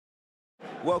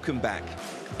Welcome back.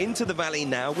 Into the Valley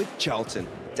now with Charlton,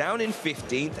 down in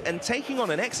 15th and taking on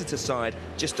an Exeter side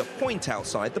just a point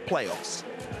outside the playoffs.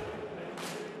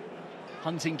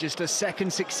 Hunting just a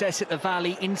second success at the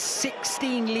Valley in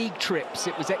 16 league trips.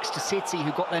 It was Exeter City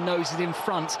who got their noses in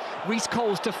front. Reece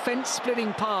Cole's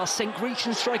defence-splitting pass sent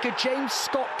Grecian striker James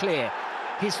Scott clear.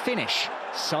 His finish,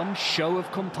 some show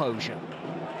of composure.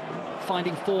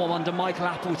 Finding form under Michael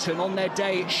Appleton on their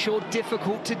day, it's sure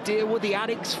difficult to deal with the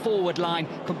Addicts forward line.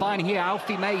 Combining here,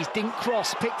 Alfie May's dink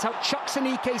cross picked out Chuck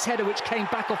Sanike's header, which came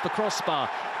back off the crossbar,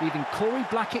 leaving Corey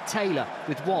Blackett-Taylor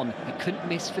with one he couldn't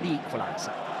miss for the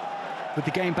equaliser. With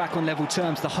the game back on level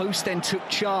terms, the host then took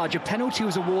charge. A penalty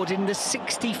was awarded in the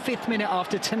 65th minute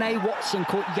after Tanay Watson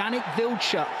caught Yannick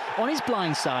Wildschut on his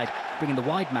blind side, bringing the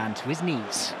wide man to his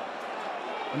knees.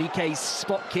 Nike's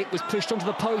spot kick was pushed onto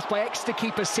the post by Exeter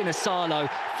keeper Sinisalo,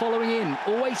 following in,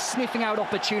 always sniffing out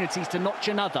opportunities to notch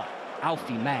another,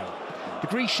 Alfie May. The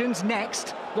Grecians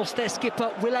next lost their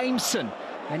skipper Will Aimson.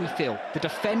 Many feel the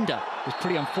defender was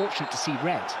pretty unfortunate to see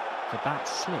red for that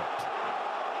slip.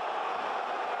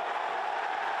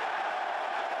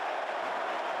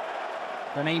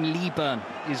 The name Leaburn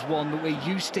is one that we're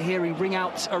used to hearing ring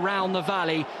out around the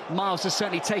Valley. Miles has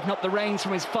certainly taken up the reins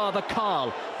from his father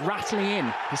Carl, rattling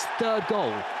in his third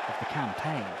goal of the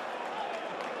campaign.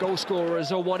 Goal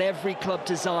scorers are what every club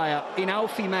desire. In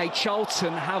Alfie May,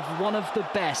 Charlton have one of the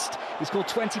best. He's scored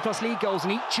 20+ league goals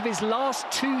in each of his last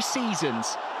 2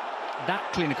 seasons. That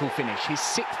clinical finish, his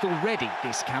 6th already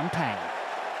this campaign.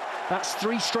 That's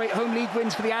 3 straight home league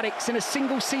wins for the Addicts in a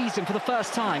single season for the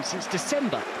first time since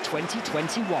December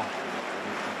 2021.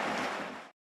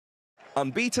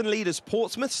 Unbeaten leaders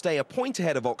Portsmouth stay a point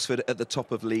ahead of Oxford at the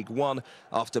top of League One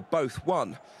after both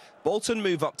won. Bolton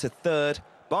move up to 3rd.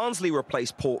 Barnsley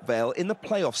replace Port Vale in the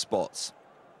playoff spots.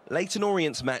 Leyton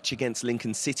Orient's match against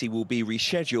Lincoln City will be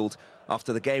rescheduled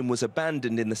after the game was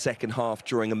abandoned in the second half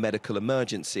during a medical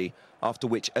emergency, after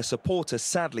which a supporter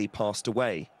sadly passed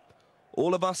away.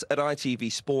 All of us at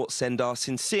ITV Sport send our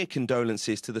sincere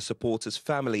condolences to the supporters'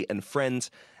 family and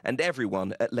friends and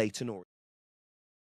everyone at Leyton Orient.